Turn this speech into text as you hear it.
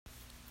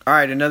All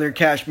right, another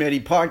Cash Medi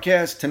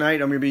podcast.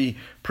 Tonight I'm going to be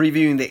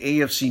previewing the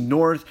AFC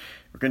North.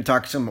 We're going to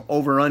talk some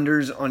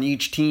over-unders on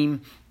each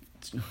team.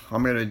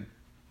 I'm going to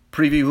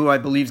preview who I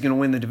believe is going to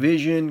win the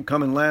division,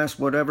 coming last,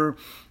 whatever,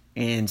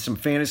 and some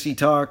fantasy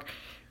talk.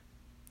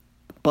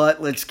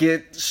 But let's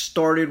get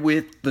started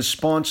with the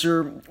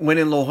sponsor, Win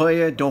in La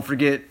Jolla. Don't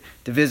forget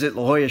to visit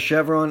La Jolla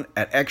Chevron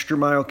at Extra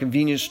Mile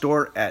Convenience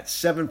Store at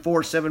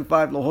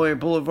 7475 La Jolla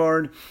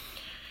Boulevard,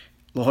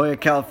 La Jolla,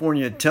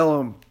 California.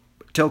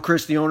 Tell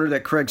Chris, the owner,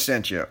 that Craig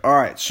sent you. All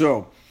right,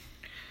 so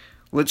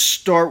let's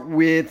start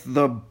with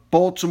the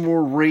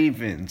Baltimore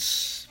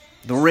Ravens.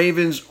 The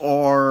Ravens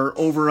are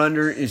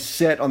over-under is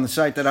set on the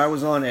site that I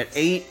was on at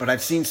 8, but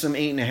I've seen some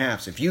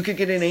 8.5s. If you could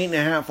get an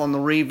 8.5 on the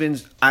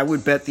Ravens, I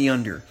would bet the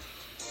under.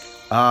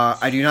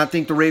 I do not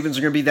think the Ravens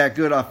are going to be that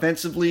good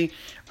offensively.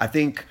 I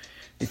think,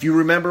 if you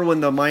remember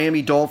when the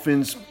Miami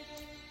Dolphins,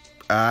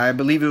 I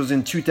believe it was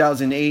in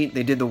 2008,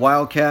 they did the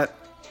Wildcat,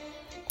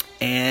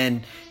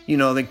 and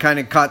they kind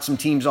of caught some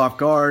teams off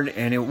guard,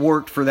 and it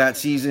worked for that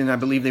season. I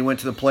believe they went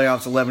to the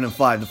playoffs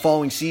 11-5. The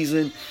following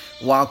season,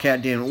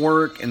 Wildcat didn't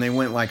work, and they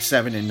went like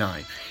 7-9.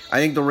 I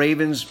think the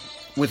Ravens,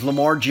 with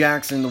Lamar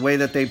Jackson, the way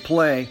that they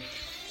play,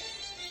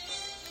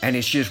 and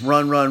it's just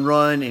run,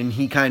 and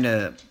he kind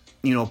of,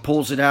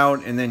 pulls it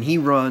out, and then he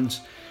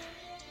runs.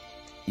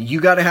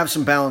 You got to have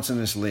some balance in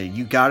this league.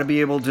 You got to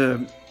be able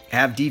to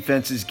have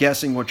defenses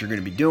guessing what you're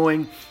going to be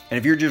doing, and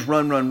if you're just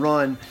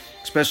run,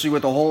 especially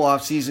with the whole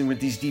offseason with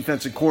these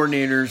defensive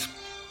coordinators,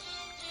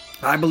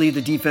 I believe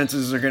the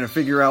defenses are going to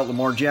figure out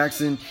Lamar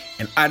Jackson,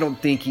 and I don't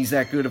think he's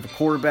that good of a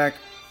quarterback,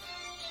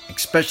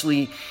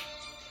 especially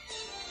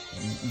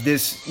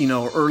this,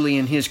 early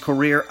in his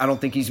career. I don't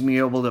think he's going to be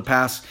able to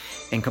pass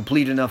and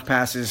complete enough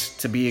passes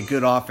to be a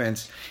good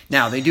offense.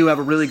 Now, they do have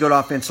a really good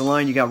offensive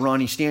line. You got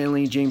Ronnie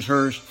Stanley, James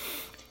Hurst,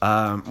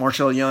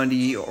 Marshall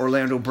Yandi,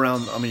 Orlando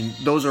Brown. I mean,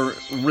 those are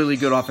really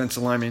good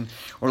offensive linemen.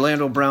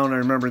 Orlando Brown, I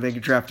remember they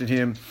drafted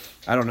him,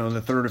 I don't know, in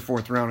the 3rd or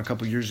 4th round a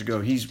couple years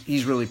ago.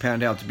 He's really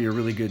panned out to be a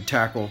really good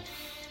tackle.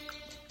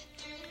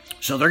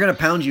 So they're going to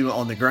pound you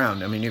on the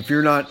ground. I mean, if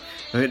you're not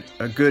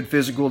a good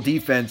physical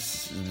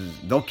defense,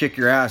 they'll kick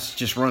your ass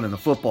just running the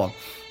football.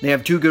 They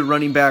have 2 good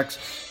running backs.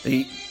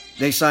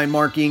 They signed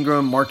Mark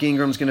Ingram. Mark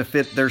Ingram's going to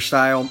fit their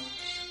style.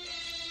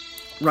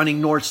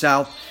 Running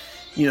north-south,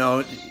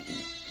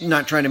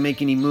 not trying to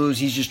make any moves.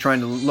 He's just trying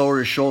to lower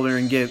his shoulder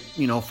and get,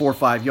 4 or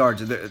 5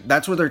 yards.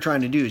 That's what they're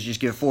trying to do, is just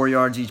get 4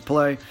 yards each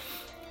play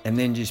and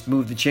then just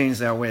move the chains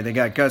that way. They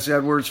got Gus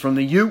Edwards from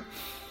the U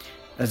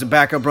as a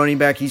backup running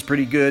back. He's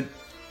pretty good,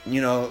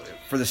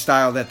 for the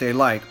style that they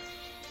like.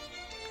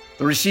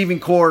 The receiving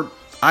core,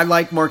 I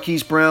like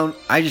Marquise Brown.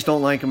 I just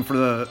don't like him for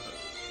the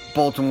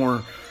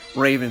Baltimore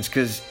Ravens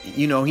because,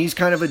 he's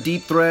kind of a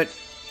deep threat.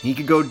 He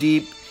could go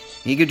deep.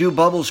 He could do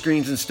bubble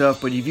screens and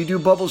stuff, but if you do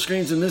bubble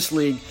screens in this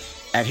league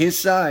at his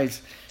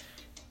size,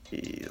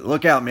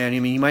 look out, man. I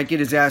mean, he might get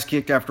his ass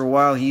kicked after a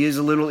while. He is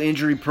a little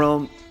injury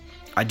prone.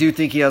 I do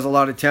think he has a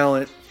lot of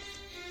talent.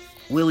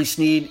 Willie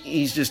Snead,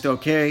 he's just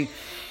okay.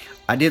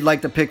 I did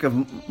like the pick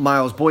of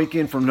Miles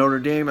Boykin from Notre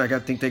Dame. I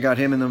think they got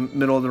him in the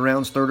middle of the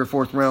rounds, 3rd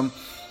or 4th round.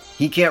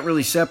 He can't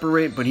really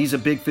separate, but he's a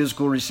big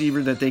physical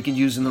receiver that they can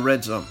use in the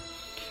red zone.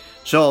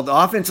 So the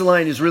offensive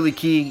line is really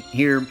key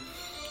here.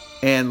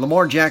 And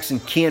Lamar Jackson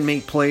can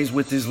make plays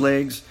with his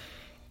legs.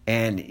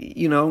 And,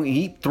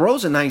 he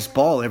throws a nice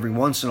ball every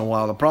once in a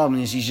while. The problem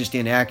is he's just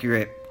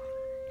inaccurate.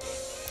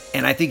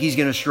 And I think he's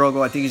going to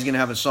struggle. I think he's going to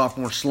have a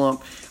sophomore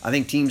slump. I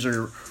think teams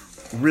are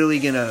really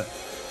going to,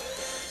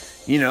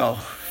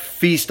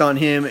 feast on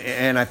him.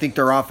 And I think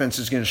their offense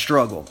is going to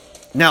struggle.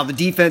 Now, the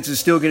defense is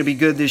still going to be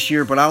good this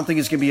year, but I don't think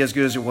it's going to be as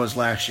good as it was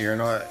last year.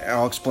 And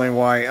I'll explain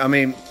why. I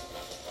mean,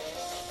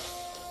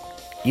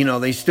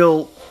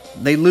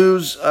 they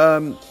lose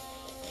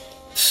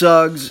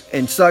Suggs,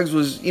 and Suggs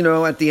was,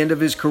 at the end of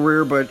his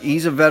career, but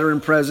he's a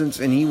veteran presence,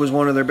 and he was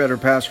one of their better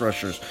pass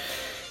rushers.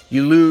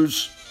 You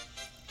lose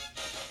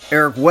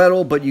Eric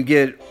Weddle, but you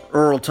get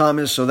Earl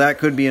Thomas, so that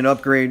could be an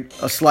upgrade,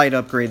 a slight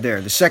upgrade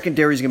there. The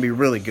secondary is going to be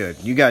really good.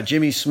 You got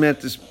Jimmy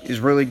Smith is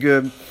really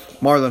good,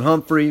 Marlon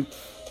Humphrey,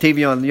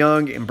 Tavion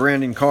Young, and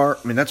Brandon Carr.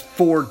 I mean, that's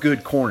 4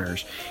 good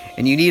corners,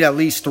 and you need at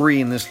least 3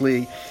 in this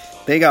league.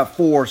 They got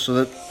 4, so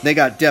that they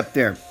got depth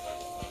there.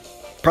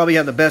 Probably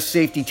have the best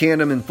safety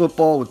tandem in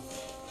football with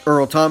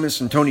Earl Thomas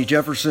and Tony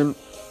Jefferson.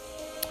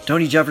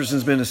 Tony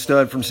Jefferson's been a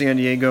stud from San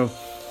Diego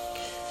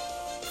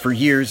for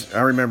years.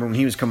 I remember when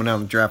he was coming out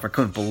in the draft, I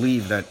couldn't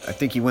believe that. I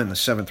think he went in the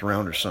 7th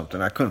round or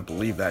something. I couldn't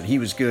believe that. He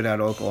was good out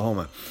of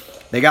Oklahoma.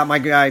 They got my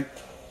guy,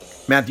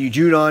 Matthew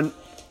Judon,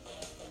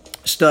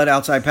 stud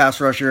outside pass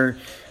rusher.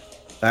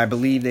 I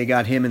believe they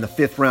got him in the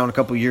 5th round a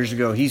couple years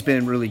ago. He's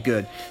been really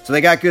good. So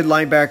they got good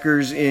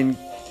linebackers in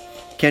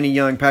Kenny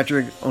Young,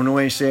 Patrick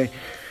Onwueze.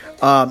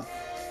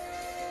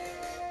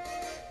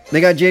 They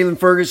got Jalen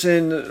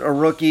Ferguson, a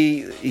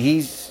rookie.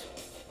 He's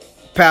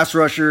pass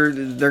rusher.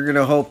 They're going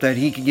to hope that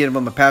he can get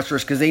him a pass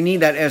rush because they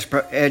need that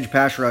edge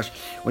pass rush.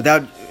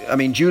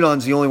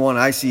 Judon's the only one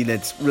I see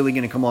that's really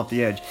going to come off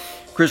the edge.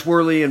 Chris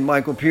Worley and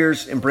Michael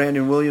Pierce and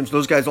Brandon Williams,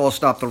 those guys all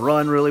stop the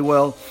run really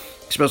well.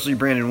 especially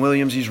Brandon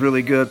Williams. He's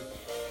really good.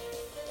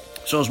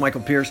 So is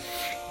Michael Pierce.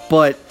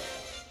 But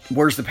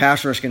where's the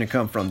pass rush going to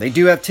come from? They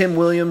do have Tim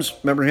Williams.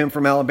 Remember him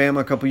from Alabama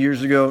a couple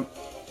years ago?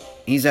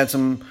 He's had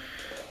some...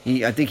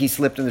 I think he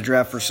slipped in the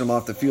draft for some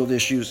off-the-field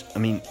issues. I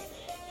mean,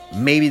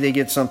 maybe they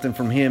get something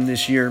from him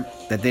this year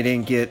that they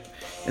didn't get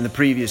in the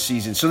previous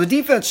season. So the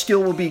defense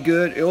still will be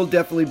good. It will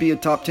definitely be a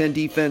top 10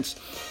 defense.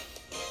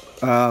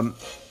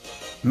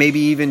 Maybe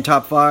even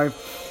top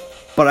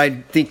 5. But I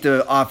think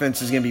the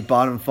offense is going to be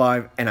bottom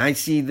 5. And I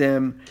see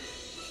them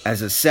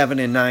as a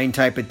 7-9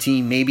 type of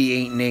team,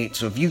 maybe 8-8.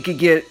 So if you could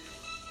get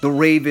the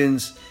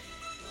Ravens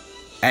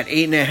at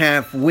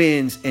 8.5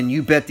 wins and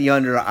you bet the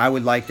under, I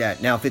would like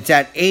that. Now, if it's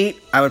at 8,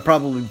 I would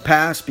probably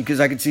pass because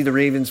I could see the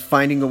Ravens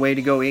finding a way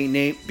to go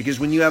 8-8. Because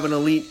when you have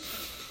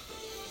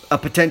a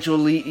potential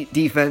elite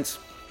defense,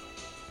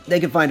 they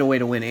can find a way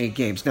to win 8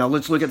 games. Now,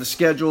 let's look at the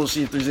schedule,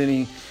 see if there's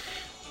any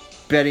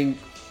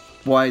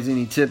betting-wise,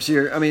 any tips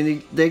here. I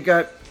mean, they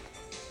got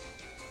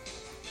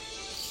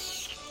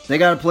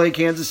to play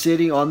Kansas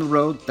City on the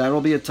road.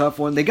 That'll be a tough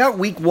one. They got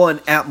week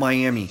 1 at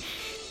Miami.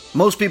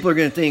 Most people are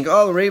going to think,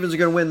 the Ravens are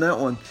going to win that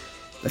one.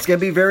 That's going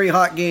to be a very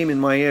hot game in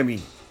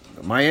Miami.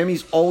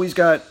 Miami's always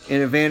got an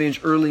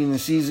advantage early in the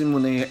season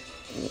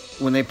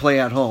when they play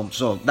at home.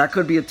 So that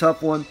could be a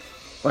tough one.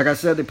 Like I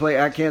said, they play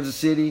at Kansas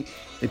City.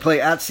 They play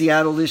at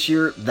Seattle this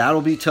year.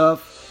 That'll be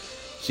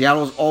tough.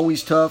 Seattle's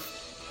always tough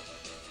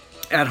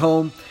at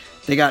home.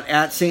 They got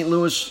at St.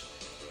 Louis.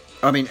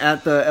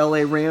 At the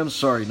LA Rams.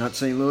 Sorry, not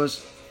St.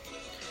 Louis.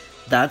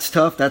 That's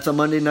tough. That's a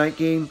Monday night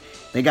game.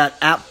 They got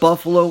at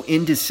Buffalo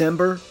in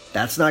December.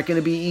 That's not going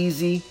to be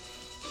easy.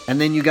 And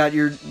then you got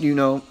your,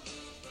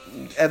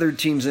 other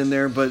teams in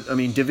there. But,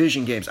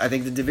 division games. I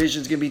think the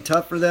division's going to be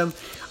tough for them.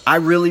 I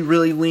really,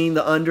 really lean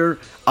the under.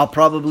 I'll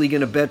probably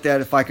going to bet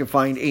that if I can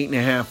find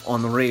 8.5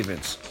 on the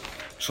Ravens.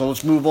 So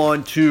let's move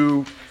on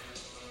to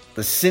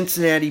the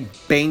Cincinnati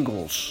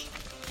Bengals.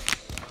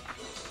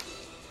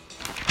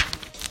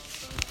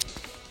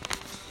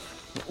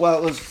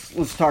 Well,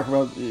 let's talk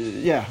about,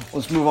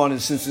 let's move on to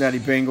the Cincinnati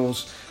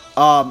Bengals.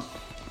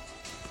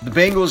 The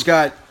Bengals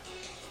got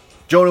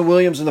Jonah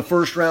Williams in the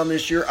first round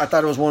this year. I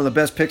thought it was one of the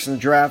best picks in the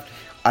draft.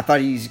 I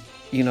thought he's,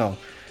 going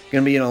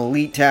to be an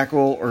elite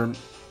tackle or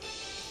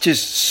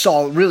just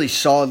solid, really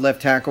solid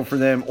left tackle for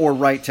them, or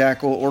right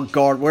tackle or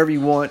guard, whatever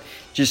you want.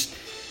 Just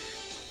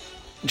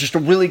a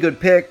really good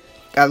pick.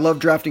 I love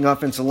drafting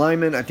offensive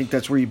linemen. I think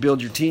that's where you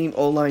build your team,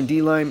 O-line,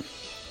 D-line.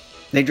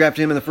 They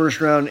drafted him in the first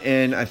round,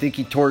 and I think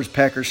he tore his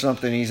pec or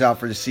something. He's out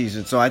for the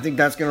season. So I think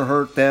that's going to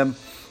hurt them.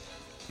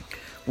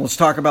 Let's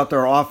talk about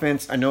their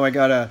offense. I know I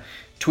got a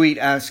tweet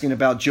asking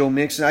about Joe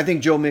Mixon. I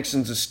think Joe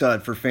Mixon's a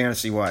stud for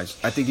fantasy-wise.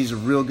 I think he's a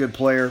real good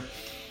player.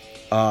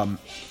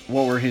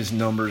 What were his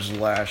numbers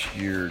last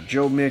year?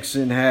 Joe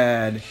Mixon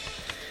had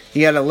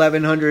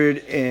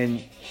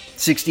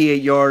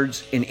 1,168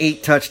 yards and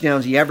 8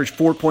 touchdowns. He averaged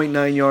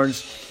 4.9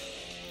 yards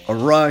a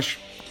rush.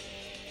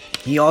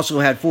 He also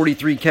had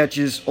 43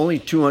 catches, only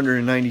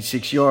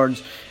 296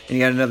 yards, and he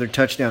had another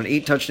touchdown.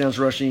 8 touchdowns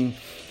rushing,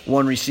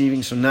 1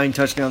 receiving, so 9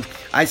 touchdowns.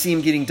 I see him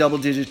getting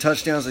double-digit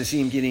touchdowns. I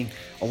see him getting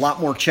a lot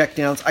more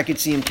checkdowns. I could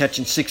see him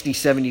catching 60,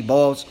 70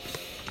 balls,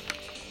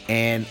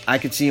 and I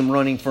could see him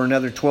running for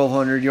another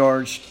 1,200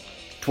 yards,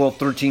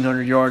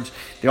 1,300 yards.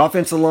 The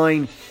offensive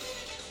line,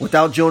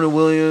 without Jonah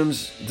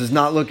Williams, does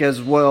not look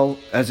as well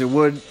as it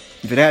would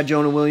if it had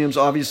Jonah Williams,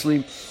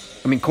 obviously.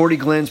 Cordy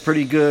Glenn's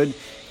pretty good.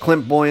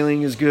 Clint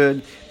Boyling is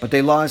good, but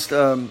they lost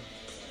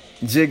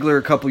Ziegler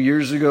a couple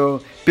years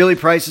ago. Billy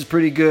Price is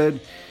pretty good.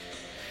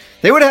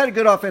 They would have had a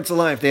good offensive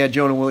line if they had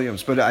Jonah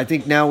Williams, but I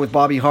think now with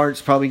Bobby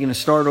Hart's probably going to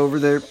start over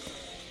there,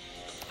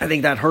 I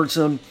think that hurts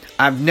them.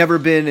 I've never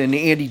been an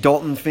Andy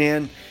Dalton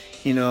fan.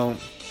 The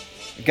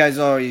guy's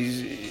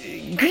always,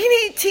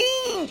 Green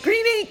 18,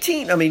 Green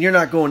 18. You're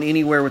not going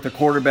anywhere with a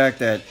quarterback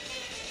that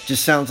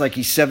just sounds like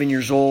he's 7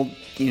 years old,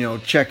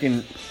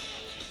 checking,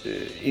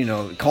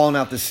 calling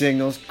out the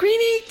signals. Green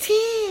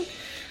 18.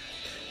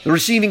 The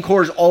receiving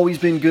core has always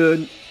been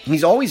good.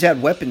 He's always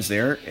had weapons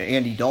there,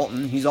 Andy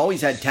Dalton. He's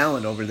always had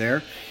talent over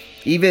there.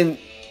 Even,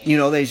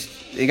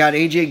 they got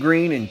A.J.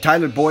 Green and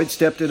Tyler Boyd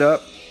stepped it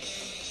up.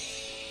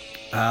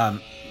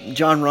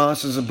 John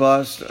Ross is a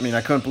bust.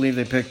 I couldn't believe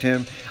they picked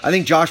him. I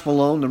think Josh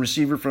Malone, the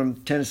receiver from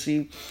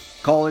Tennessee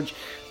College,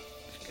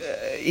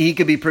 he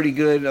could be pretty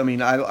good.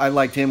 I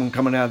liked him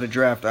coming out of the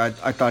draft. I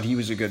thought he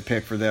was a good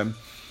pick for them.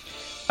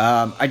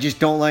 I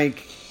don't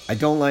like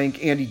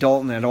Andy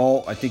Dalton at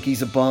all. I think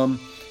he's a bum.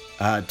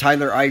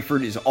 Tyler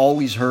Eifert is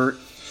always hurt,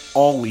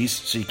 always.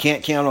 So you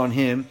can't count on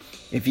him.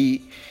 If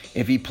he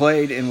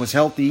played and was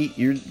healthy,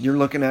 you're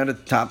looking at a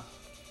top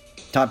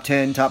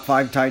 10, top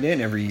 5 tight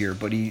end every year.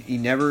 But he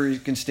never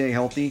can stay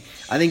healthy.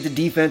 I think the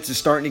defense is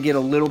starting to get a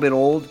little bit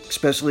old,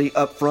 especially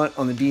up front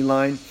on the D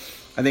line.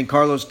 I think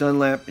Carlos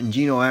Dunlap and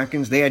Geno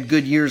Atkins, they had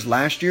good years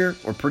last year,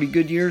 or pretty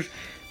good years,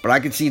 but I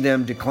could see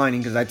them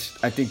declining because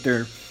I think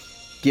they're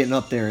getting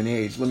up there in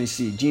age. Let me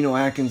see. Geno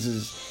Atkins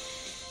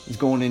is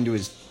going into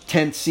his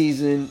 10th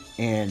season,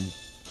 and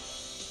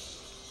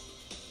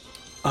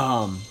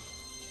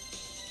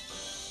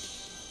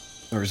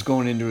or is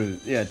going into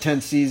his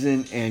 10th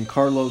season, and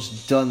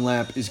Carlos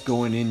Dunlap is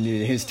going into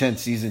his 10th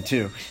season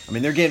too. I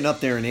mean, they're getting up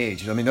there in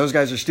age. I mean, those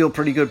guys are still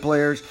pretty good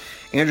players.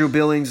 Andrew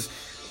Billings,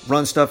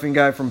 run-stuffing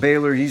guy from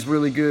Baylor, he's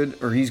really good,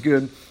 or he's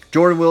good.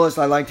 Jordan Willis,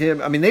 I liked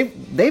him. I mean,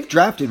 they've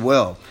drafted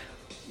well.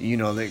 You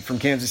know, from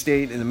Kansas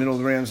State in the middle of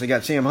the Rams, they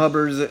got Sam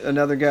Hubbard,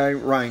 another guy,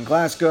 Ryan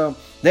Glasgow.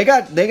 They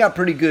got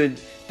pretty good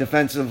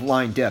defensive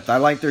line depth. I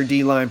like their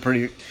D-line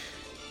pretty.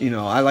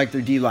 I like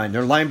their D-line.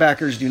 Their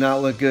linebackers do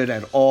not look good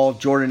at all.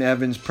 Jordan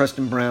Evans,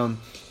 Preston Brown,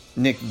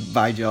 Nick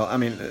Vigil. I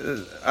mean,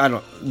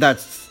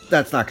 that's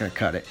not going to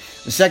cut it.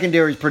 The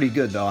secondary is pretty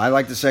good though. I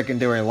like the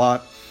secondary a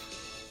lot.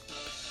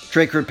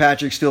 Trey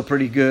Kirkpatrick's still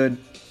pretty good.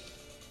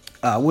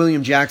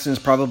 William Jackson is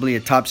probably a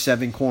top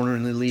 7 corner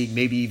in the league,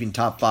 maybe even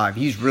top 5.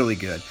 He's really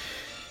good.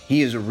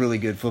 He is a really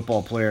good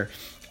football player.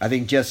 I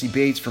think Jesse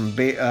Bates from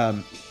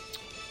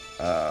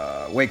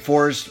Wake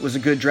Forest was a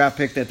good draft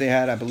pick that they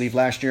had, I believe,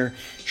 last year.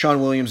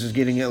 Sean Williams is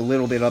getting a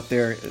little bit up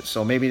there,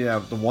 so maybe the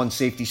one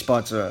safety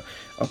spot's a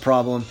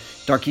problem.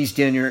 Darquise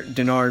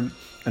Dennard,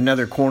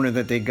 another corner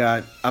that they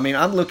got. I mean,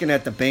 I'm looking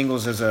at the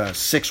Bengals as a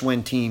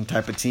 6-win team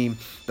type of team.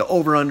 The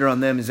over-under on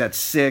them is at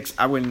 6.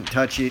 I wouldn't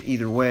touch it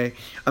either way.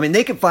 I mean,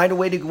 they could find a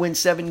way to win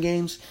 7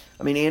 games.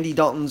 I mean, Andy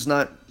Dalton's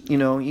not,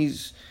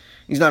 he's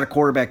not a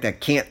quarterback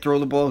that can't throw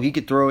the ball. He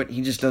could throw it.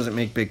 He just doesn't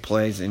make big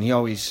plays, and he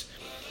always,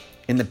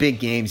 in the big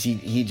games, he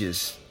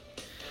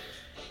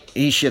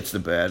shits the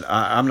bed.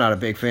 I'm not a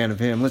big fan of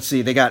him. Let's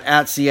see. They got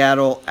at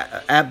Seattle,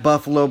 at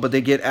Buffalo, but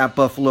they get at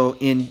Buffalo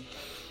in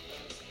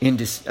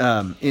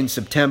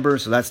September,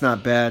 so that's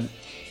not bad.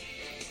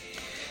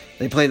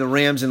 They play the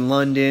Rams in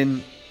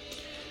London.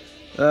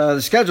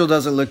 The schedule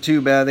doesn't look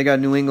too bad. They got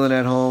New England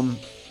at home.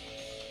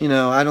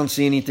 I don't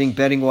see anything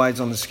betting-wise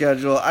on the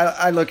schedule.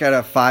 I look at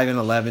a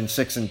 5-11,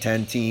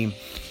 6-10 team.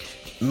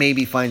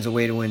 Maybe finds a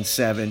way to win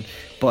 7.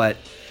 But,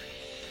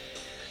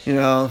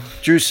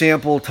 Drew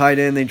Sample, tight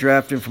end, they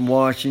drafted from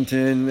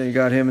Washington. They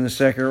got him in the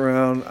 2nd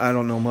round. I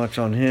don't know much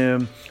on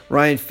him.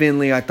 Ryan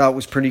Finley, I thought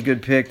was pretty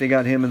good pick. They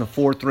got him in the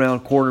 4th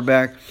round,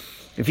 quarterback.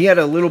 If he had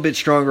a little bit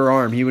stronger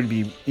arm, he'd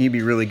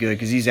be really good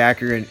because he's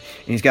accurate and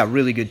he's got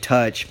really good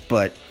touch,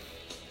 but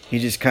he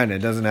just kind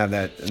of doesn't have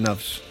that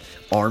enough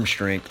arm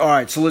strength. All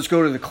right, so let's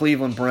go to the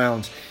Cleveland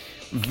Browns.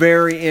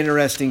 Very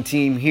interesting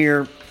team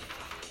here.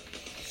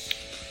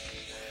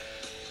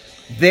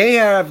 They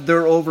have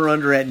their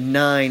over-under at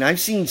 9. I've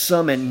seen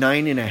some at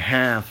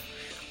 9.5.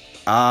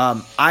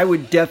 I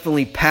would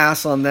definitely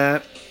pass on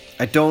that.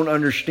 I don't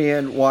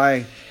understand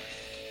why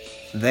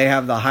they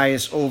have the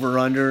highest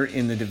over-under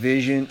in the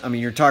division. I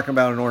mean, you're talking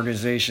about an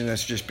organization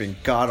that's just been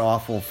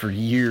god-awful for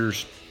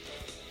years.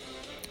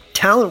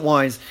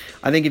 Talent-wise,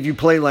 I think if you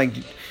play like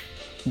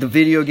the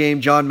video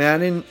game John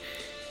Madden,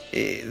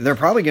 they're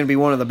probably going to be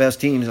one of the best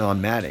teams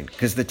on Madden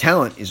because the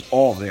talent is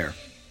all there.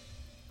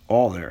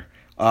 All there.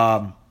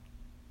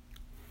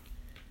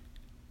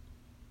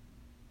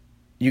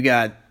 You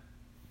got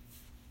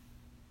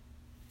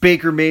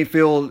Baker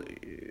Mayfield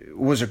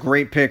was a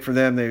great pick for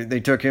them. They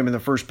took him in the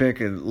first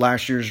pick in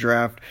last year's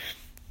draft.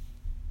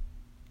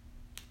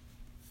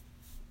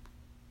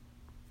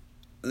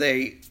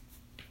 They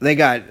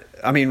got,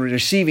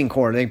 receiving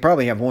core. They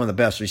probably have one of the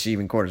best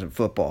receiving cores in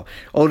football.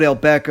 Odell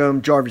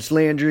Beckham, Jarvis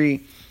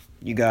Landry.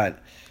 You got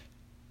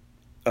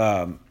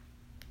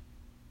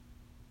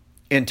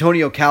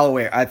Antonio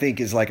Callaway, I think,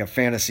 is like a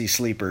fantasy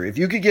sleeper. If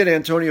you could get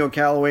Antonio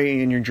Callaway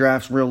in your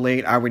drafts real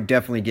late, I would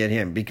definitely get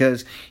him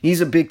because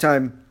he's a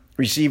big-time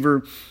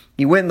receiver.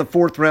 He went in the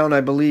 4th round,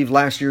 I believe,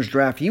 last year's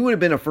draft. He would have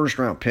been a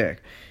first-round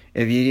pick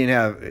if he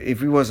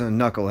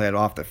wasn't a knucklehead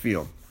off the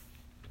field.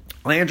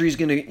 Landry's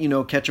going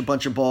to, catch a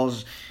bunch of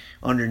balls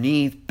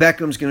underneath.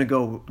 Beckham's going to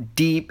go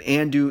deep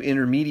and do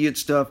intermediate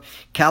stuff.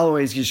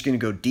 Callaway's just going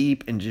to go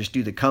deep and just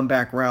do the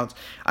comeback routes.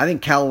 I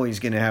think Callaway's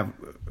going to have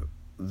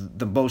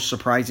the most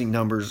surprising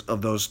numbers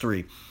of those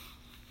 3.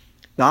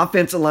 The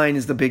offensive line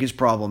is the biggest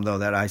problem, though,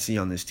 that I see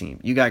on this team.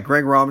 You got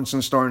Greg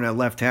Robinson starting at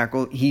left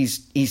tackle.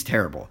 He's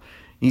terrible.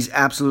 He's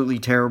absolutely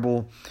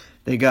terrible.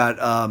 They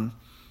got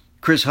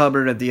Chris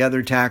Hubbard at the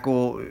other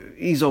tackle.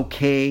 He's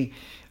okay.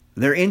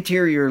 Their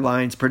interior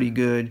line's pretty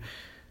good.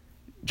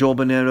 Joel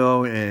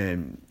Bonetto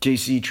and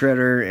J.C.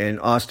 Treader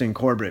and Austin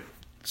Corbett.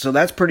 So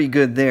that's pretty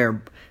good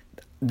there.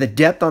 The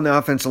depth on the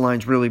offensive line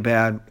is really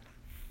bad.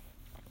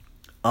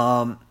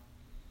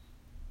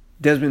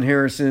 Desmond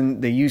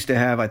Harrison, they used to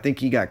have, I think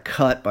he got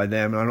cut by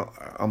them.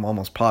 I'm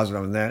almost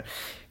positive on that.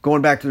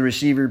 Going back to the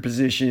receiver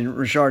position,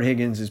 Rashard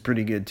Higgins is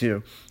pretty good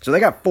too. So they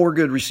got 4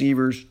 good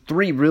receivers,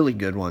 3 really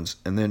good ones,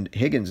 and then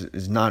Higgins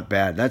is not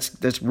bad.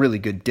 That's really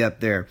good depth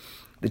there.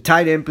 The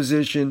tight end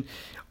position,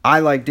 I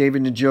like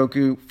David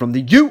Njoku from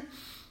the U.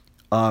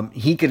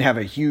 He could have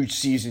a huge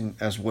season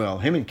as well.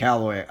 Him and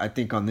Callaway, I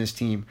think, on this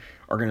team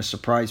are going to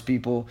surprise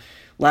people.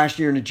 Last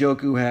year,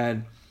 Njoku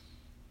had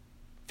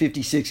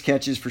 56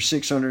 catches for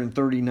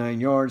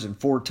 639 yards and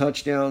 4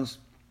 touchdowns.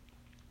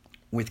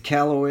 With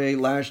Callaway,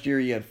 last year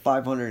he had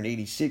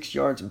 586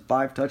 yards and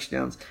 5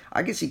 touchdowns.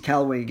 I could see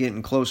Callaway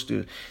getting close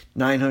to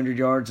 900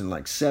 yards and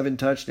like 7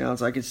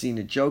 touchdowns. I could see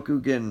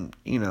Njoku getting,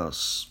 600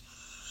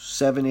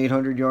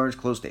 800 yards,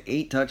 close to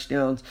 8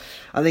 touchdowns.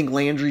 I think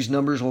Landry's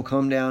numbers will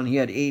come down. He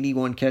had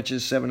 81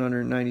 catches,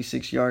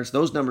 796 yards.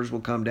 Those numbers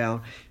will come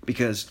down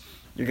because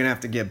you're going to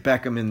have to get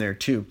Beckham in there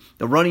too.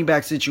 The running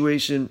back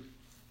situation,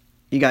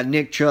 you got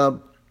Nick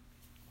Chubb.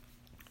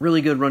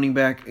 Really good running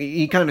back.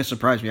 He kind of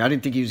surprised me. I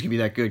didn't think he was going to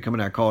be that good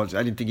coming out of college.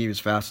 I didn't think he was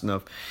fast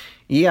enough.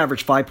 He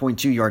averaged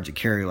 5.2 yards a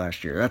carry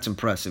last year. That's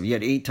impressive. He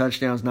had 8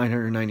 touchdowns,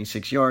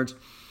 996 yards.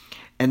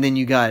 And then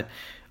you got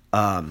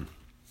Hunt,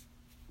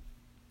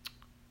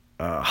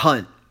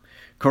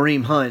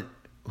 Kareem Hunt,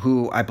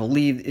 who I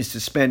believe is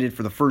suspended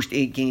for the first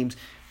 8 games.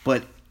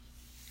 But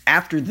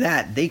after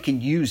that, they can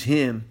use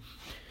him.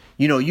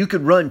 You know, you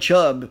could run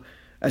Chubb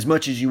as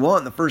much as you want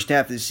in the first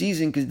half of the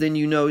season because then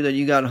you know that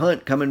you got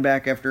Hunt coming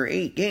back after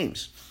 8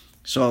 games.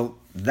 So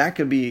that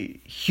could be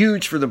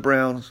huge for the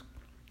Browns.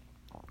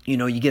 You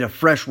know, you get a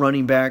fresh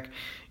running back,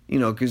 you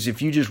know, because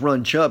if you just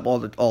run Chubb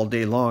all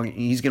day long,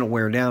 he's going to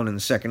wear down in the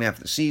second half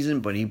of the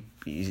season, but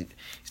he's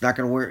not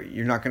going to wear.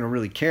 You're not going to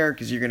really care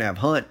because you're going to have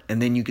Hunt,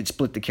 and then you could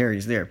split the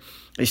carries there.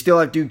 They still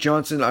have Duke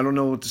Johnson. I don't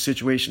know what the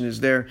situation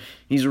is there.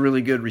 He's a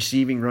really good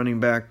receiving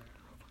running back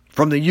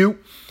from the U,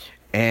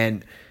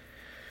 and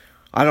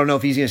I don't know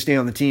if he's going to stay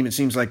on the team. It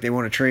seems like they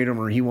want to trade him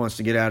or he wants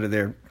to get out of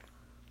there.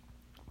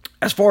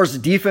 As far as the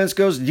defense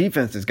goes, the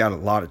defense has got a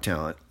lot of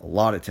talent.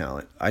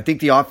 I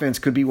think the offense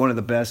could be one of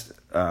the best.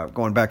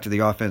 Going back to the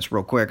offense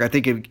real quick, I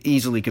think it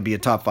easily could be a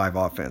top 5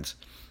 offense.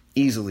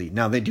 Easily.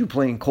 Now, they do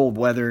play in cold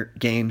weather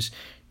games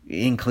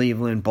in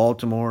Cleveland,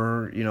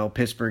 Baltimore, you know,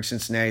 Pittsburgh,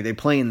 Cincinnati. They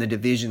play in the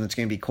division that's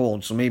going to be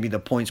cold, so maybe the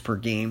points per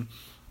game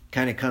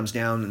kind of comes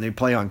down, and they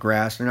play on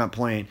grass. They're not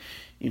playing,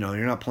 you know,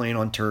 you're not playing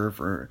on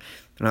turf, or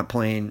they're not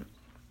playing,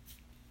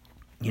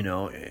 you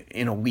know,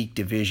 in a weak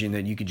division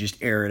that you could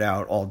just air it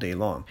out all day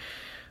long.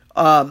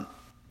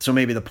 So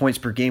maybe the points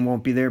per game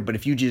won't be there, but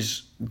if you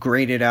just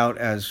grade it out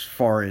as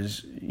far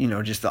as, you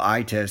know, just the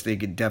eye test, they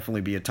could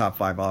definitely be a top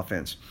 5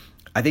 offense.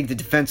 I think the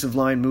defensive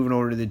line, moving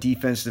over to the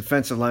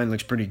defensive line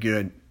looks pretty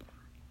good.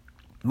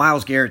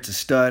 Myles Garrett's a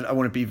stud. I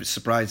wouldn't be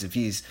surprised if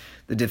he's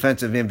the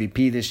defensive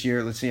MVP this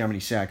year. Let's see how many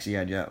sacks he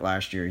had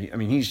last year. I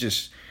mean,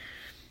 he's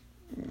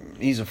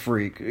a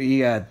freak. He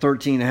had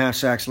 13.5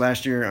 sacks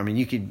last year. I mean,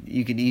 you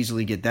could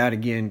easily get that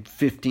again.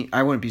 15.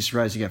 I wouldn't be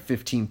surprised he got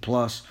 15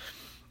 plus.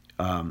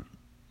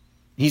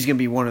 He's going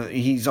to be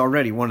he's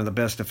already one of the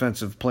best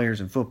defensive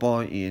players in football,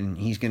 and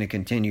he's going to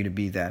continue to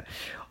be that.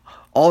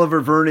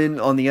 Oliver Vernon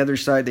on the other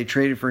side, they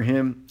traded for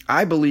him.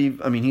 I believe,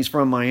 I mean, he's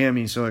from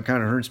Miami, so it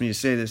kind of hurts me to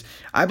say this.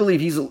 I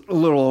believe he's a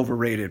little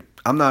overrated.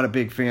 I'm not a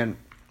big fan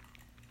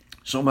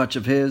so much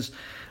of his.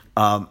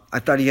 I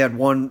thought he had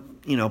one,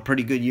 you know,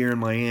 pretty good year in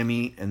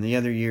Miami, and the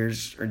other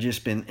years are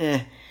just been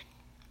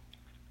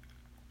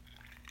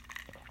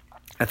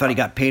I thought he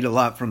got paid a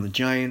lot from the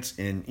Giants,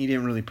 and he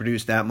didn't really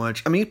produce that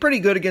much. I mean, he's pretty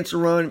good against the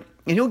run,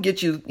 and he'll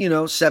get you, you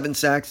know, 7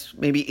 sacks,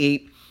 maybe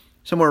 8,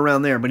 somewhere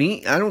around there. But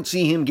I don't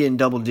see him getting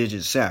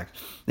double-digit sacks.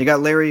 They got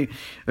Larry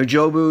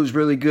Ojobu, who's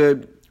really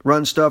good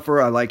run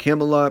stuffer. I like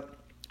him a lot.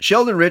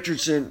 Sheldon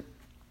Richardson,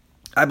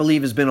 I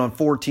believe, has been on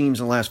 4 teams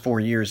in the last 4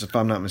 years, if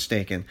I'm not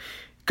mistaken.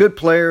 Good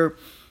player,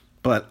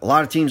 but a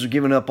lot of teams are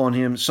giving up on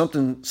him.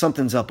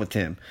 Something's up with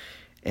him.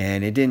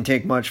 And it didn't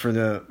take much for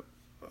the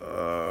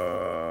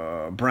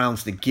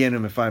Browns to get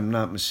him, if I'm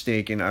not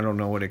mistaken. I don't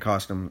know what it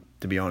cost him,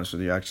 to be honest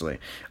with you, actually.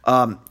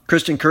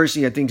 Christian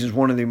Kersey, I think, is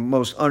one of the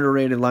most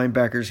underrated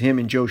linebackers, him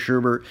and Joe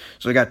Sherbert.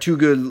 So they got 2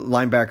 good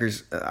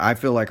linebackers I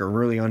feel like are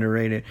really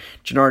underrated.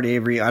 Jannard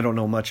Avery, I don't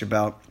know much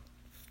about.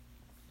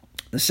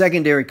 The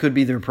secondary could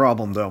be their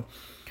problem, though.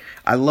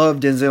 I love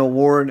Denzel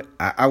Ward.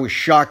 I was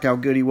shocked how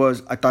good he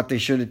was. I thought they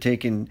should have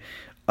taken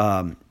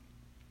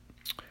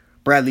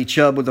Bradley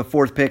Chubb with the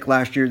 4th pick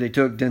last year. They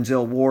took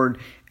Denzel Ward,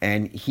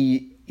 and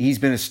he's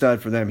been a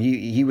stud for them.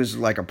 He was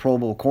like a Pro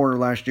Bowl corner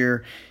last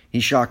year. He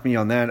shocked me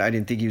on that. I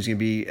didn't think he was going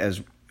to be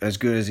as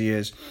good as he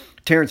is.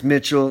 Terrence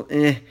Mitchell,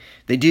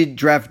 They did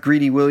draft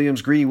Greedy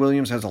Williams. Greedy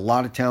Williams has a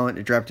lot of talent.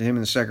 They drafted him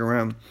in the 2nd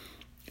round.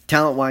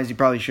 Talent-wise, he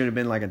probably should have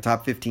been like a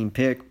top 15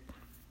 pick,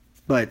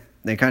 but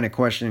they kind of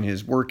question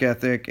his work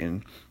ethic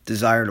and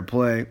desire to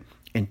play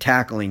and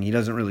tackling. He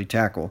doesn't really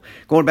tackle.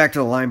 Going back to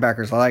the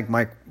linebackers, I like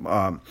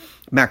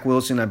Mac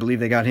Wilson. I believe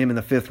they got him in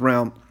the 5th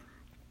round.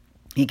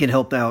 He can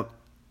help out,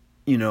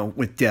 you know,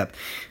 with depth.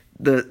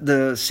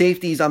 The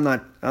safeties, I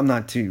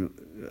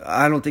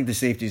don't think the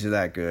safeties are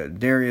that good.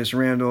 Demarius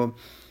Randall,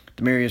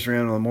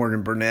 and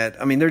Morgan Burnett.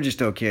 I mean, they're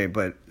just okay.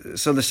 But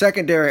so the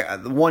secondary,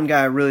 the one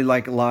guy I really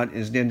like a lot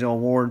is Denzel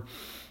Ward.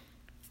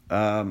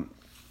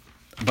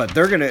 But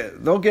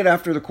they'll get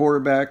after the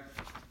quarterback.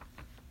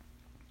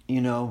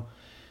 You know,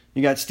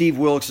 you got Steve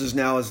Wilkes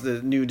now as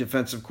the new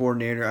defensive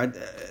coordinator.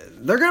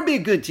 They're going to be a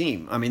good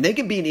team. I mean, they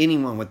can beat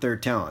anyone with their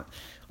talent.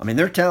 I mean,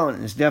 their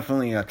talent is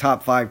definitely a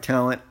top 5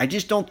 talent. I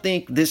just don't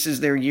think this is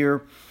their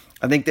year.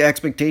 I think the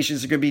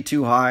expectations are going to be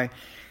too high.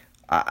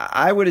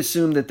 I would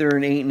assume that they're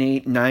an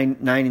 8-8,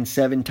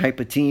 9-7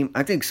 type of team.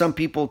 I think some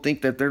people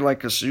think that they're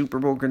like a Super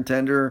Bowl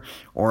contender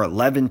or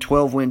 11,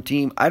 12-win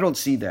team. I don't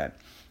see that.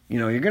 You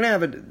know, you're going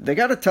to they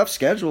got a tough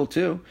schedule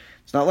too.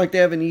 It's not like they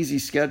have an easy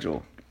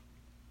schedule.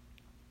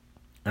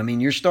 I mean,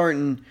 you're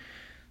starting.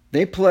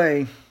 They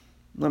play.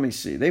 Let me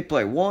see. They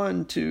play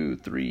 1, 2,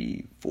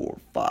 3, 4,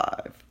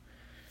 5.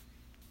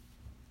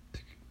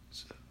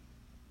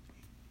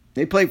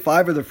 They play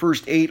 5 of the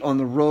first 8 on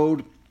the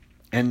road,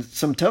 and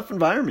some tough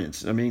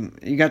environments. I mean,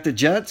 you got the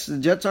Jets. The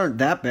Jets aren't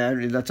that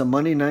bad. That's a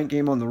Monday night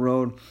game on the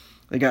road.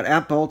 They got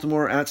at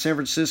Baltimore, at San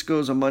Francisco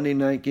is a Monday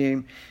night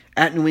game,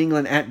 at New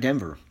England, at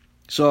Denver.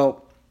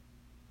 So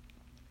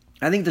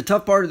I think the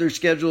tough part of their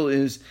schedule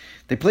is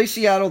they play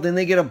Seattle, then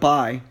they get a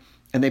bye,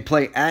 and they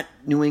play at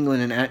New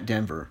England and at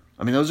Denver.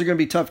 I mean, those are going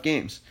to be tough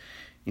games.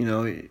 You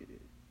know,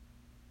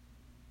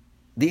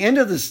 the end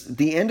of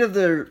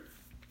their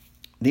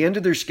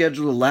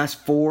schedule, the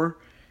last 4,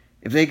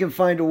 if they can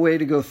find a way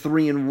to go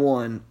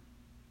 3-1,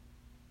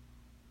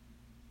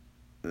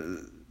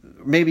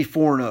 maybe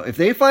 4-0. If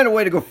they find a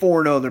way to go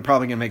 4-0, they're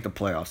probably going to make the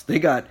playoffs. They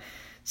got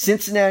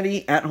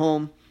Cincinnati at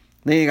home.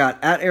 Then you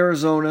got at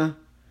Arizona.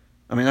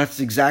 I mean, that's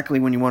exactly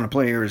when you want to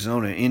play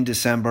Arizona, in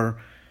December.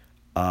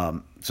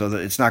 So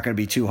that it's not going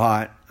to be too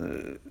hot.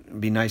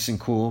 Be nice and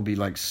cool. Be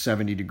like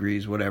 70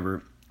 degrees,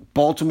 whatever.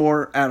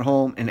 Baltimore at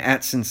home and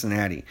at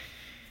Cincinnati.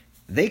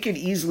 They could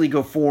easily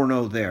go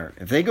 4-0 there.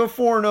 If they go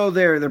 4-0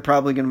 there, they're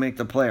probably going to make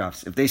the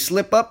playoffs. If they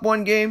slip up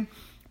one game,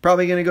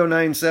 probably going to go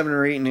 9-7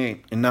 or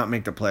 8-8 and not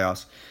make the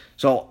playoffs.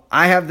 So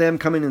I have them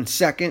coming in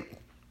second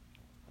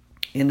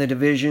in the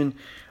division.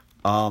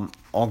 I'll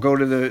go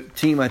to the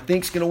team I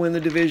think is going to win the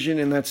division,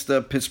 and that's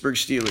the Pittsburgh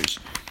Steelers.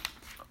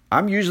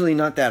 I'm usually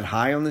not that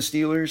high on the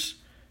Steelers,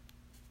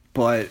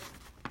 but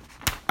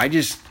I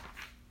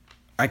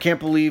can't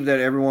believe that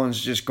everyone's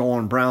just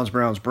going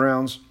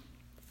Browns.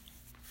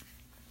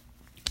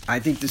 I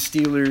think the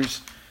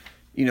Steelers,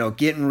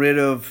 getting rid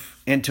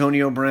of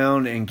Antonio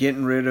Brown and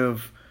getting rid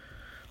of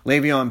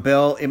Le'Veon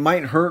Bell, it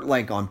might hurt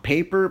like on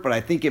paper, but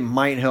I think it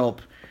might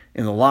help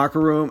in the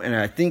locker room, and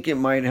I think it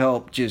might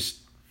help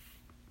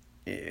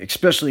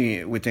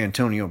especially with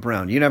Antonio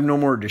Brown. You'd have no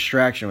more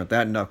distraction with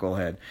that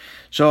knucklehead.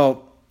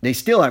 So they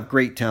still have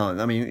great talent.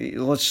 I mean,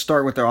 let's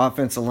start with their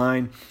offensive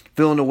line.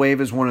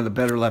 Villanueva is one of the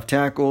better left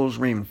tackles.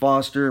 Raymond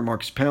Foster,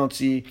 Marcus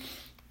Pouncey,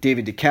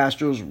 David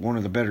DeCastro is one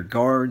of the better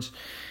guards.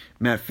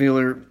 Matt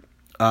Feiler.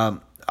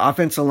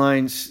 Offensive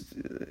lines,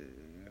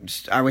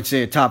 I would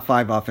say a top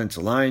 5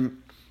 offensive line.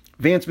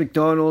 Vance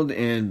McDonald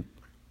and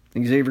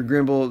Xavier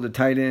Grimble, the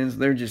tight ends,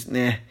 they're just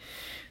nah.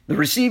 The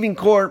receiving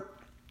corps,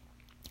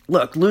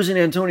 look, losing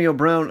Antonio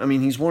Brown, I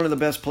mean, he's one of the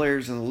best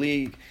players in the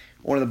league,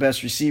 one of the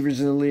best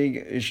receivers in the league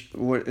is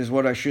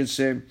what I should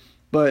say.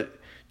 But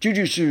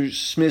Juju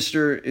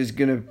Smith-Schuster is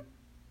going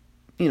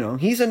to,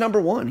 he's a number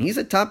 1. He's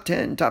a top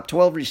 10, top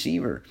 12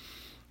 receiver.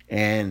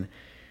 And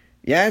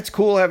yeah, it's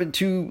cool having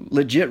 2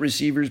 legit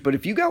receivers, but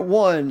if you got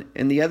one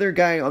and the other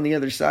guy on the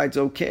other side's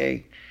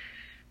okay,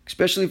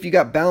 especially if you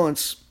got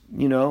balance,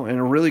 and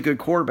a really good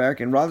quarterback,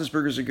 and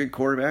Roethlisberger's a good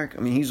quarterback.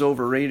 I mean, he's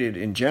overrated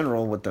in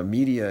general with the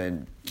media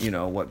and,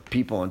 what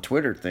people on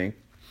Twitter think.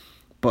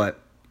 But,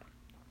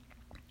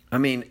 I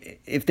mean,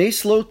 if they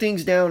slow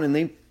things down and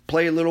they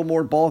play a little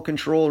more ball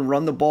control and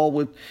run the ball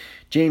with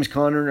James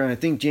Conner, and I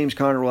think James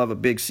Conner will have a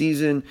big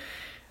season,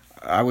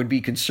 I would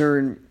be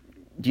concerned,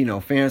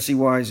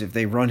 fantasy-wise, if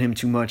they run him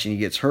too much and he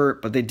gets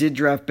hurt. But they did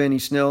draft Benny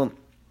Snell,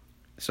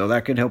 so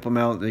that could help him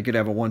out. They could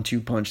have a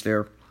 1-2 punch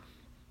there.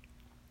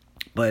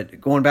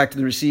 But going back to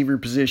the receiver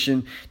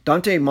position,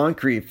 Dante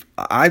Moncrief,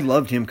 I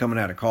loved him coming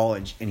out of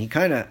college. And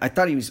I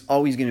thought he was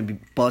always going to be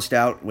bust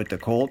out with the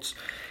Colts.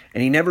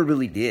 And he never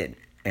really did.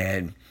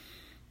 And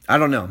I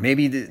don't know,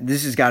 maybe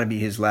this has got to be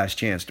his last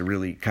chance to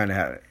really kind of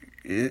have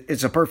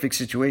it's a perfect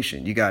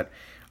situation. You got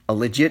a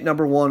legit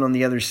number 1 on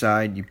the other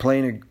side. You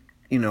playing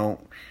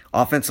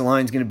offensive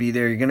line's going to be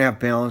there. You're going to have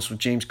balance with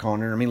James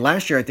Conner. I mean,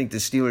 last year I think the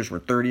Steelers were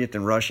 30th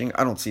in rushing.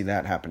 I don't see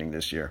that happening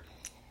this year.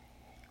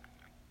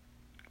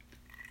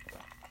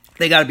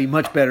 They got to be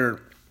much better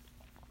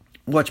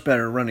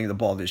running the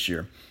ball this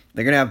year.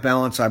 They're going to have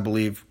balance, I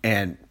believe,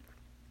 and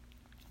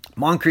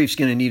Moncrief's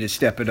going to need to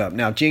step it up.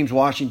 Now, James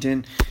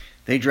Washington,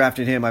 they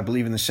drafted him, I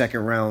believe, in the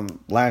 2nd round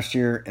last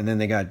year, and then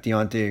they got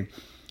Deontay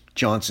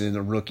Johnson,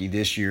 the rookie,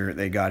 this year.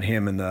 They got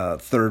him in the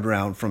 3rd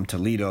round from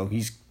Toledo.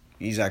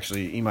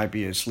 He might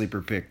be a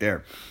sleeper pick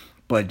there.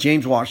 But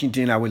James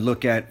Washington, I would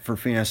look at for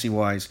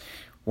fantasy-wise,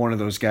 one of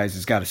those guys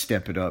has got to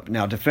step it up.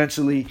 Now,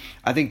 defensively,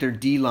 I think their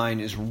D-line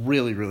is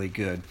really, really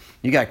good.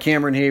 You got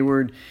Cameron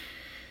Hayward,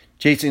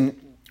 Jason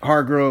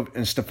Hargrove,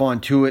 and Stephon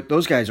Tuitt.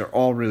 Those guys are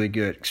all really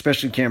good,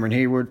 especially Cameron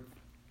Hayward.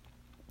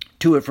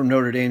 Tuitt from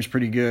Notre Dame's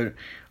pretty good.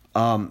 The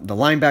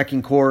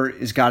linebacking core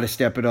has got to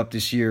step it up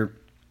this year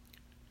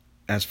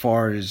as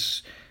far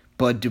as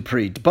Bud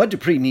Dupree. Bud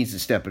Dupree needs to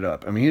step it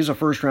up. I mean, he was a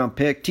 1st-round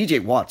pick. T.J.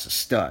 Watt's a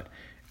stud,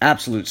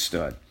 absolute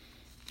stud.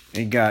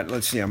 He got,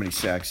 let's see how many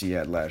sacks he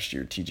had last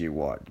year, T.J.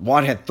 Watt.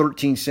 Watt had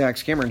 13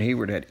 sacks. Cameron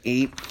Hayward had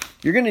 8.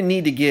 You're going to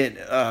need to get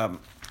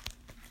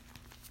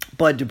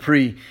Bud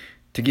Dupree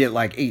to get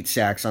like 8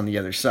 sacks on the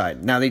other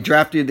side. Now, they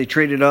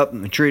traded up,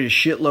 and they traded a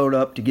shitload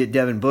up to get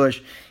Devin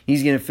Bush.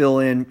 He's going to fill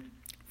in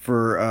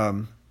for,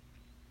 I'm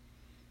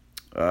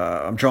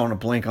drawing a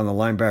blank on the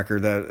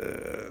linebacker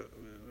that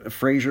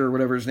Frazier or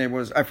whatever his name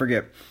was. I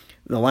forget.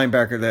 The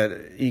linebacker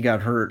that he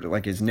got hurt,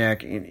 like his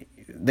neck.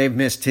 They've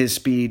missed his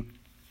speed.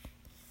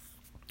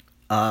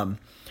 And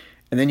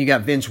then you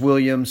got Vince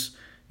Williams.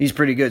 He's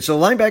pretty good. So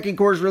the linebacking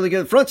core is really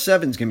good. The front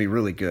seven's going to be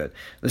really good.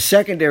 The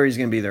secondary is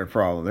going to be their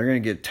problem. They're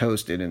going to get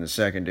toasted in the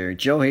secondary.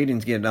 Joe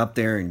Hayden's getting up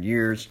there in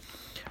years.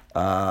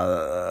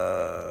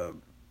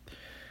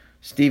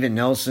 Steven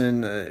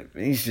Nelson,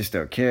 he's just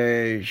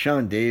okay.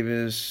 Sean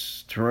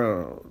Davis,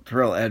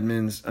 Terrell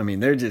Edmonds. I mean,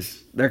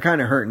 they're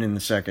kind of hurting in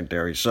the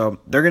secondary. So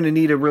they're going to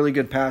need a really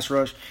good pass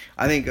rush.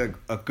 I think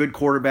a good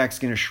quarterback's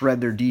going to shred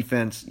their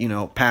defense,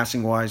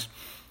 passing wise.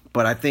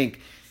 But I think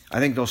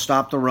they'll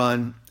stop the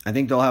run. I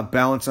think they'll have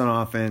balance on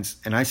offense.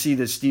 And I see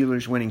the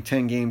Steelers winning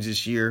 10 games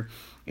this year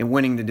and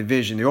winning the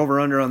division. The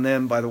over-under on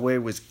them, by the way,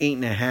 was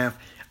 8.5.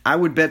 I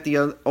would bet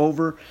the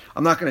over.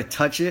 I'm not going to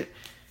touch it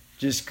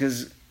just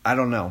because I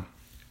don't know.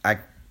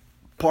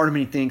 Part of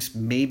me thinks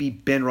maybe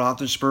Ben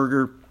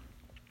Roethlisberger,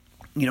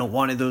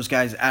 wanted those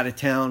guys out of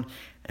town.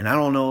 And I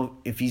don't know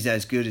if he's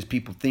as good as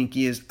people think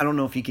he is. I don't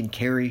know if he can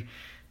carry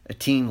a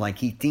team like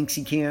he thinks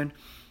he can.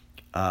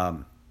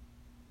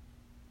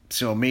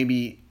 So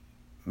maybe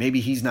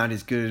he's not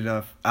as good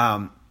enough,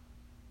 to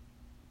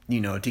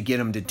get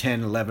him to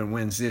 10, 11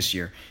 wins this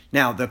year.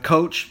 Now, the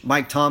coach,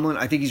 Mike Tomlin,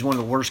 I think he's one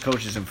of the worst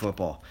coaches in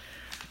football.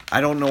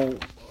 I don't know.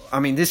 I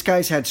mean, this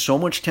guy's had so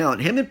much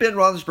talent. Him and Ben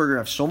Roethlisberger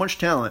have so much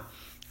talent,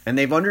 and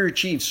they've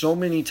underachieved so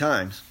many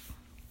times.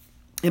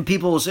 And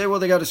people will say, well,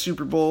 they got a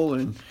Super Bowl,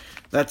 and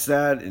that's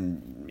that.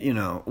 And,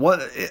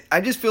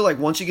 I just feel like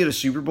once you get a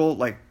Super Bowl,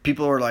 like,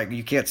 people are like,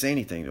 you can't say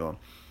anything to them.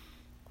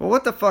 Well,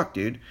 what the fuck,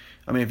 dude?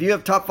 I mean, if you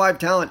have top 5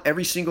 talent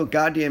every single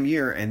goddamn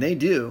year, and they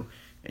do,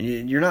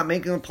 and you're not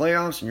making the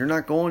playoffs, and you're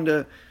not going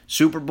to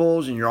Super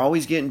Bowls, and you're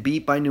always getting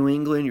beat by New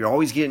England, you're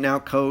always getting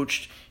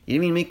out-coached, you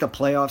didn't even make the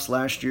playoffs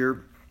last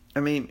year. I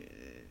mean,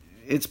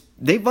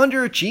 they've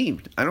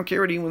underachieved. I don't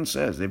care what anyone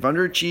says. They've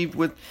underachieved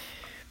with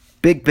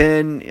Big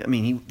Ben. I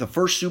mean, the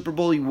first Super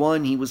Bowl he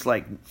won, he was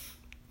like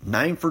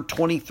 9 for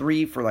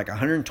 23 for like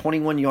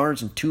 121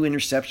 yards and 2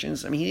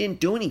 interceptions. I mean, he didn't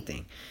do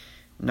anything.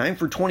 9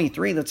 for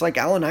 23, that's like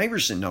Allen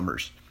Iverson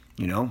numbers,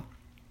 And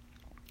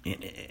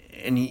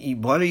he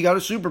got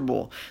a Super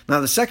Bowl. Now,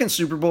 the second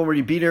Super Bowl where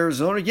he beat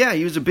Arizona, yeah,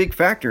 he was a big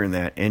factor in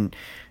that. And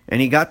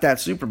he got that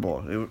Super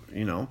Bowl,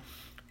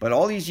 But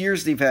all these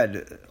years, they've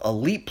had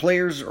elite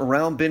players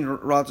around Ben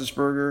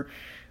Roethlisberger.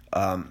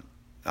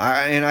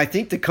 I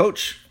think the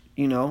coach,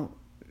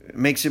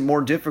 makes it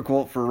more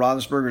difficult for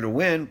Roethlisberger to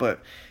win.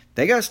 But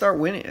they got to start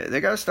winning. They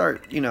got to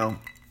start,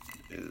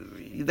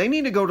 they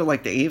need to go to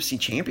like the AFC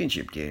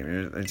Championship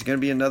game. It's going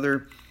to be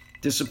another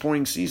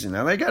disappointing season.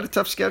 Now, they got a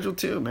tough schedule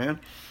too, man.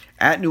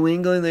 At New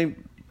England,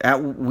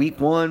 at week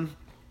 1.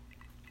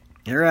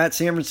 They're at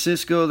San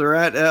Francisco. They're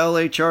at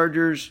LA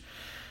Chargers.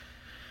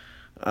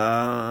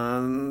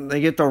 They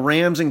get the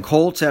Rams and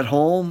Colts at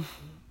home.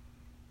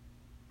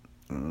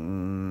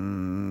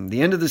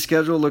 The end of the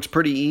schedule looks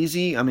pretty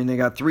easy. I mean, they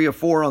got 3 or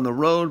 4 on the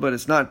road, but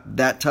it's not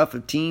that tough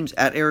of teams.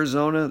 At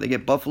Arizona, they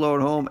get Buffalo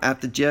at home,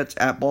 at the Jets,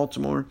 at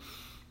Baltimore.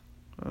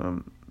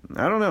 I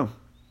don't know.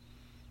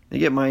 They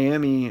get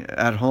Miami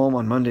at home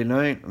on Monday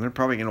night, and they're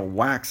probably going to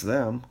wax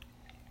them.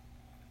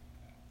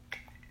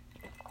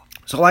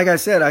 So, like I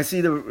said, I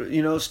see the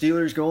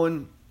Steelers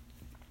going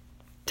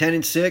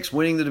 10-6,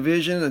 winning the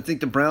division. I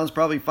think the Browns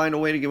probably find a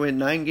way to win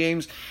 9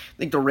 games. I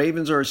think the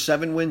Ravens are a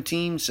 7-win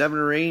team, 7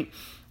 or 8.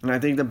 And I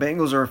think the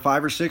Bengals are a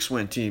 5 or 6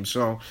 win team.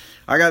 So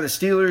I got the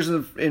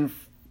Steelers in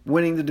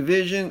winning the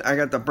division. I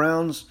got the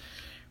Browns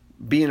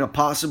being a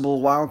possible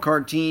wild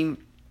card team.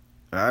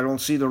 I don't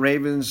see the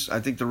Ravens. I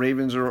think the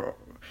Ravens are,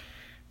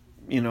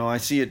 I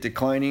see it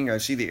declining. I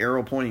see the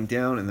arrow pointing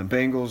down, and the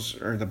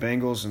Bengals are the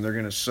Bengals, and they're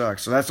going to suck.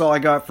 So that's all I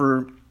got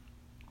for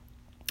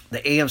the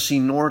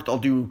AFC North.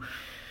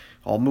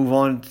 I'll move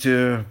on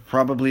to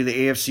probably the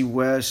AFC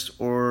West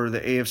or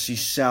the AFC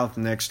South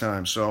next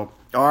time. So,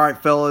 all right,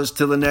 fellas,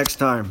 till the next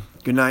time.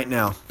 Good night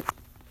now.